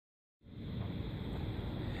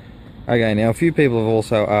Okay, now a few people have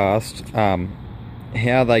also asked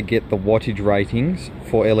how they get the wattage ratings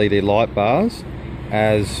for LED light bars,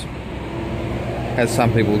 as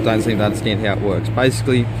some people don't seem to understand how it works.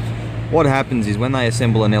 Basically, what happens is when they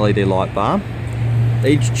assemble an LED light bar,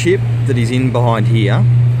 each chip that is in behind here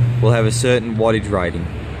will have a certain wattage rating.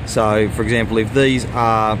 So, for example, if these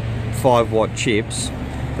are 5 watt chips,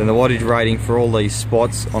 then the wattage rating for all these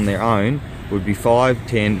spots on their own would be 5,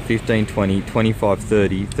 10, 15, 20, 25,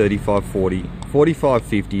 30, 35, 40, 45,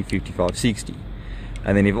 50, 55, 60.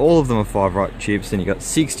 And then if all of them are 5 watt chips, then you've got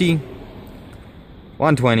 60,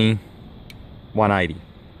 120, 180.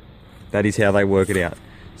 That is how they work it out.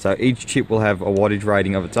 So each chip will have a wattage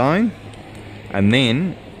rating of its own, and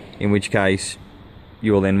then, in which case,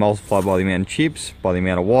 you will then multiply by the amount of chips, by the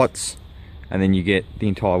amount of watts, and then you get the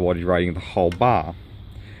entire wattage rating of the whole bar.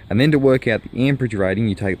 And then to work out the amperage rating,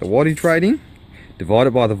 you take the wattage rating, divide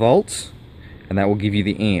it by the volts, and that will give you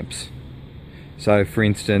the amps. So for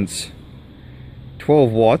instance,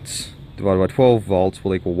 12 watts divided by 12 volts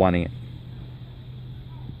will equal 1 amp.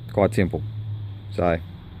 Quite simple. So,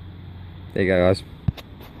 there you go, guys.